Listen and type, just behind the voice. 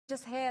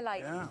just hear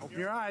like... Yeah, open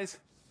your eyes.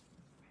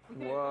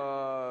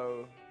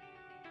 Whoa.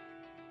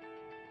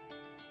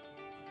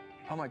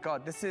 Oh my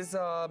God, this is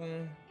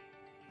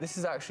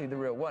actually the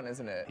real one,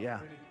 isn't it? Yeah.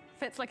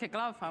 Fits like a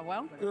glove, huh,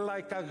 Will?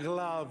 Like a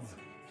glove.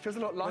 Feels a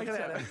lot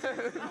lighter.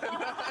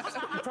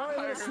 Probably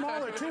a little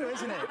smaller too,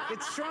 isn't it?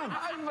 It's shrunk.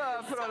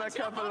 I've put on a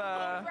couple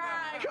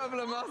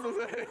of muscles.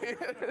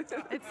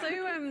 It's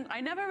so,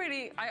 I never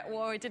really,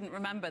 I didn't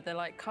remember, the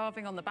like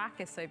carving on the back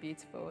is so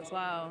beautiful as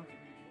well.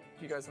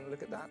 You guys want to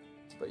look at that?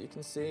 But you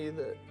can see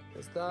that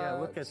there's that. Yeah,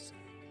 look at...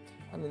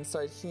 And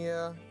inside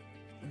here,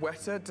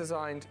 Weta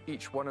designed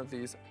each one of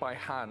these by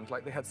hand.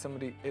 Like they had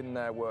somebody in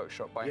their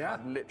workshop by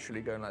hand,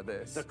 literally going like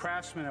this. The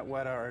craftsmen at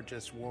Weta are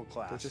just world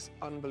class. They're just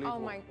unbelievable. Oh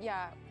my,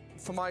 yeah.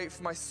 For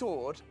my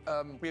sword,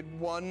 we had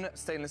one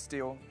stainless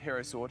steel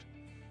hero sword,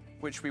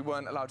 which we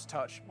weren't allowed to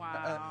touch.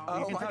 Wow. Oh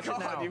You can my touch it God,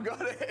 now. you've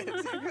got it.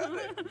 You got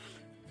it.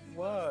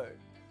 Whoa.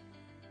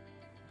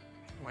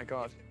 Oh my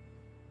God.